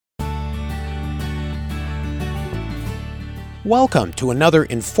Welcome to another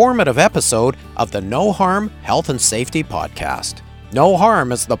informative episode of the No Harm Health and Safety Podcast. No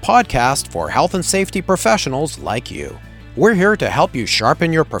Harm is the podcast for health and safety professionals like you. We're here to help you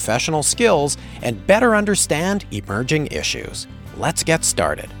sharpen your professional skills and better understand emerging issues. Let's get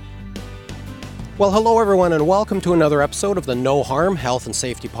started. Well, hello everyone, and welcome to another episode of the No Harm Health and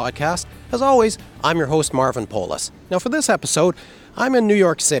Safety Podcast. As always, I'm your host, Marvin Polis. Now for this episode, I'm in New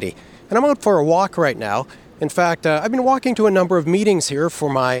York City, and I'm out for a walk right now. In fact, I've been walking to a number of meetings here for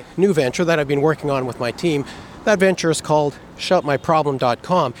my new venture that I've been working on with my team. That venture is called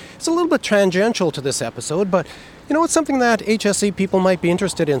shoutmyproblem.com. It's a little bit tangential to this episode, but it's something that HSE people might be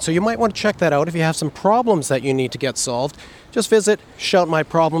interested in. So you might want to check that out. If you have some problems that you need to get solved, just visit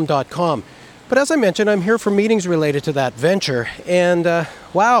shoutmyproblem.com. But as I mentioned, I'm here for meetings related to that venture. And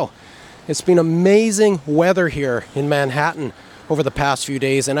wow, it's been amazing weather here in Manhattan over the past few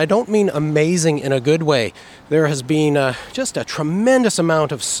days, and I don't mean amazing in a good way. There has been just a tremendous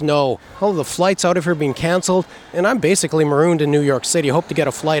amount of snow. All of the flights out of here have been canceled, and I'm basically marooned in New York City. Hope to get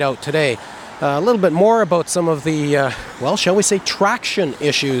a flight out today. A little bit more about some of the, shall we say, traction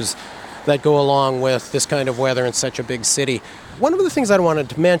issues that go along with this kind of weather in such a big city. One of the things I wanted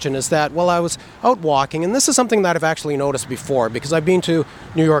to mention is that while I was out walking, and this is something that I've actually noticed before because I've been to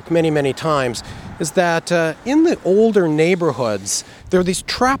New York many, many times, is that in the older neighborhoods, there are these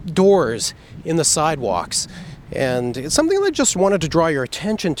trap doors in the sidewalks. And it's something that I just wanted to draw your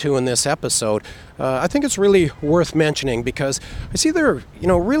attention to in this episode. I think it's really worth mentioning because I see there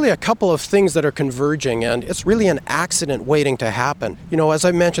are, really a couple of things that are converging, and it's really an accident waiting to happen. As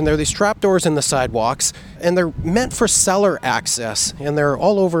I mentioned, there are these trapdoors in the sidewalks, and they're meant for cellar access, and they're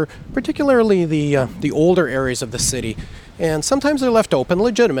all over, particularly the older areas of the city. And sometimes they're left open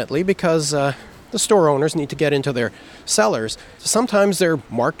legitimately because the store owners need to get into their cellars. Sometimes they're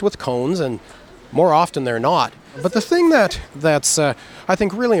marked with cones, and more often they're not. But the thing that's I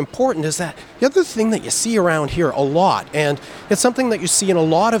think really important is that the other thing that you see around here a lot, and it's something that you see in a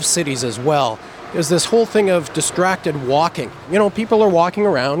lot of cities as well, is this whole thing of distracted walking. People are walking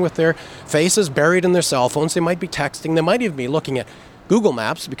around with their faces buried in their cell phones. They might be texting. They might even be looking at Google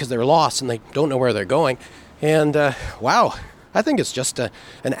Maps because they're lost and they don't know where they're going. And wow. I think it's just an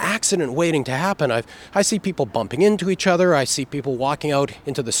accident waiting to happen. I see people bumping into each other. I see people walking out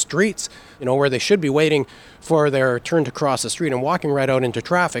into the streets, where they should be waiting for their turn to cross the street and walking right out into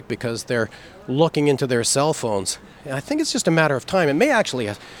traffic because they're looking into their cell phones. And I think it's just a matter of time. It may actually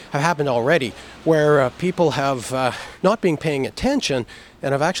have happened already where people have not been paying attention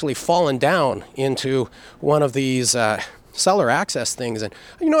and have actually fallen down into one of these cellar access things. And,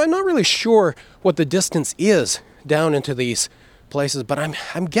 I'm not really sure what the distance is down into these places, but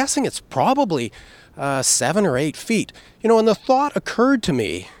I'm guessing it's probably 7 or 8 feet. And the thought occurred to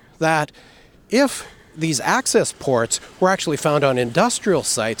me that if these access ports were actually found on industrial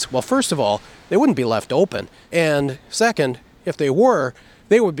sites, well, first of all, they wouldn't be left open. And second, if they were,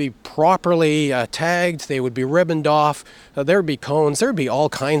 they would be properly tagged, they would be ribboned off, there would be cones, there would be all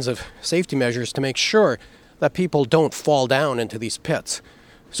kinds of safety measures to make sure that people don't fall down into these pits.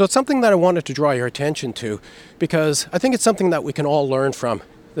 So it's something that I wanted to draw your attention to because I think it's something that we can all learn from.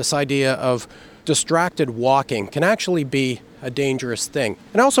 This idea of distracted walking can actually be a dangerous thing.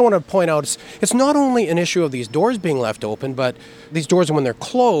 And I also want to point out it's not only an issue of these doors being left open, but these doors, when they're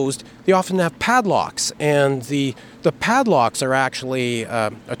closed, they often have padlocks. And the padlocks are actually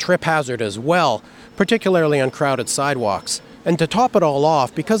a trip hazard as well, particularly on crowded sidewalks. And to top it all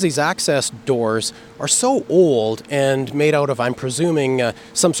off, because these access doors are so old and made out of, I'm presuming,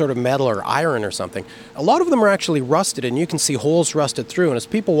 some sort of metal or iron or something, a lot of them are actually rusted and you can see holes rusted through. And as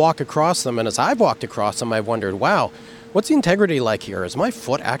people walk across them, and as I've walked across them, I've wondered, wow, what's the integrity like here? Is my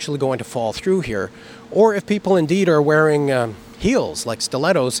foot actually going to fall through here? Or if people indeed are wearing heels like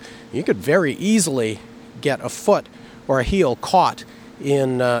stilettos, you could very easily get a foot or a heel caught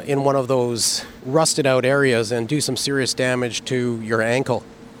in one of those rusted out areas and do some serious damage to your ankle.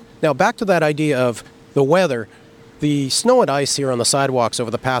 Now back to that idea of the weather. The snow and ice here on the sidewalks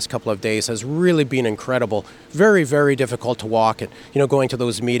over the past couple of days has really been incredible. Very, very difficult to walk and, going to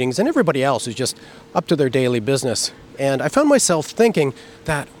those meetings, and everybody else is just up to their daily business. And I found myself thinking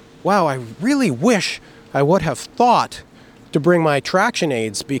that, wow, I really wish I would have thought to bring my traction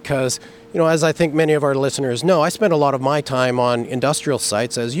aids because, as I think many of our listeners know, I spend a lot of my time on industrial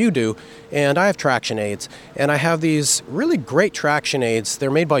sites, as you do, and I have traction aids. And I have these really great traction aids.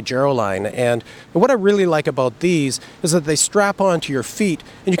 They're made by Geroline. And what I really like about these is that they strap onto your feet,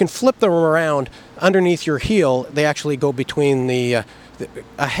 and you can flip them around underneath your heel. They actually go between the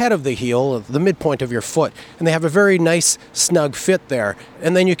ahead of the heel, the midpoint of your foot, and they have a very nice snug fit there.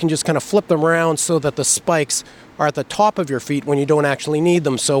 And then you can just kind of flip them around so that the spikes are at the top of your feet when you don't actually need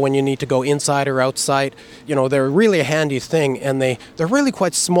them. So when you need to go inside or outside, they're really a handy thing, and they're really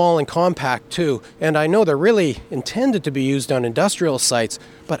quite small and compact too. And I know they're really intended to be used on industrial sites,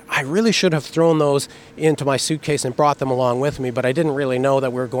 but I really should have thrown those into my suitcase and brought them along with me, but I didn't really know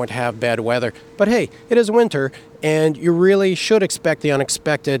that we were going to have bad weather. But hey, it is winter, and you really should expect the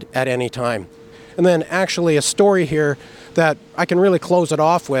unexpected at any time. And then actually a story here that I can really close it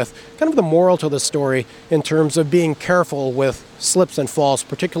off with, kind of the moral to the story in terms of being careful with slips and falls,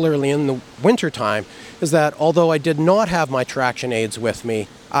 particularly in the wintertime, is that although I did not have my traction aids with me,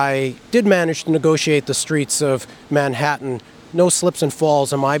 I did manage to negotiate the streets of Manhattan, no slips and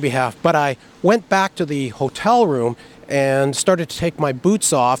falls on my behalf, but I went back to the hotel room and started to take my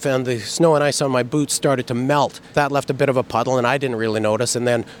boots off, and the snow and ice on my boots started to melt. That left a bit of a puddle, and I didn't really notice. And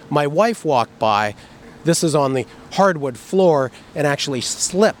then my wife walked by. This is on the hardwood floor, and actually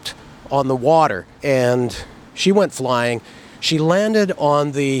slipped on the water, and she went flying. She landed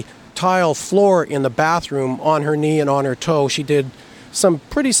on the tile floor in the bathroom on her knee and on her toe. She did some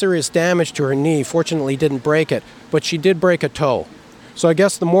pretty serious damage to her knee. Fortunately, didn't break it, but she did break a toe. So I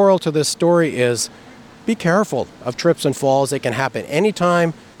guess the moral to this story is be careful of trips and falls. They can happen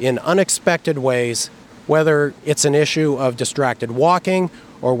anytime in unexpected ways, whether it's an issue of distracted walking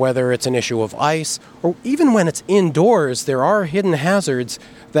or whether it's an issue of ice, or even when it's indoors, there are hidden hazards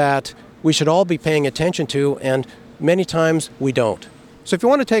that we should all be paying attention to, and many times we don't. So if you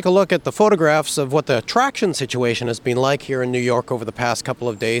want to take a look at the photographs of what the traction situation has been like here in New York over the past couple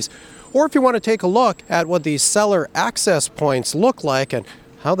of days, or if you want to take a look at what these cellar access points look like and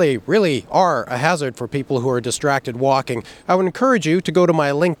how they really are a hazard for people who are distracted walking, I would encourage you to go to my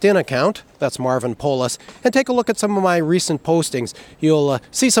LinkedIn account, that's Marvin Polis, and take a look at some of my recent postings. You'll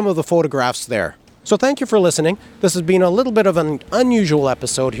see some of the photographs there. So thank you for listening. This has been a little bit of an unusual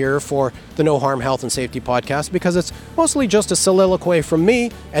episode here for the No Harm Health and Safety Podcast because it's mostly just a soliloquy from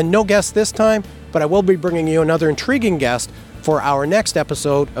me and no guest this time, but I will be bringing you another intriguing guest for our next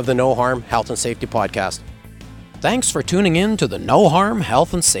episode of the No Harm Health and Safety Podcast. Thanks for tuning in to the No Harm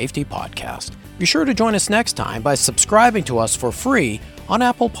Health and Safety Podcast. Be sure to join us next time by subscribing to us for free on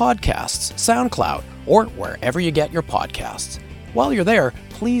Apple Podcasts, SoundCloud, or wherever you get your podcasts. While you're there,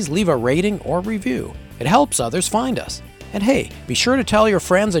 please leave a rating or review. It helps others find us. And hey, be sure to tell your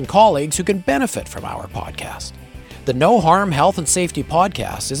friends and colleagues who can benefit from our podcast. The No Harm Health and Safety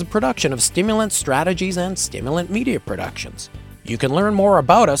Podcast is a production of Stimulant Strategies and Stimulant Media Productions. You can learn more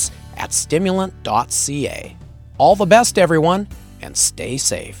about us at stimulant.ca. All the best, everyone, and stay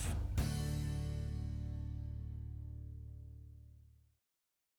safe.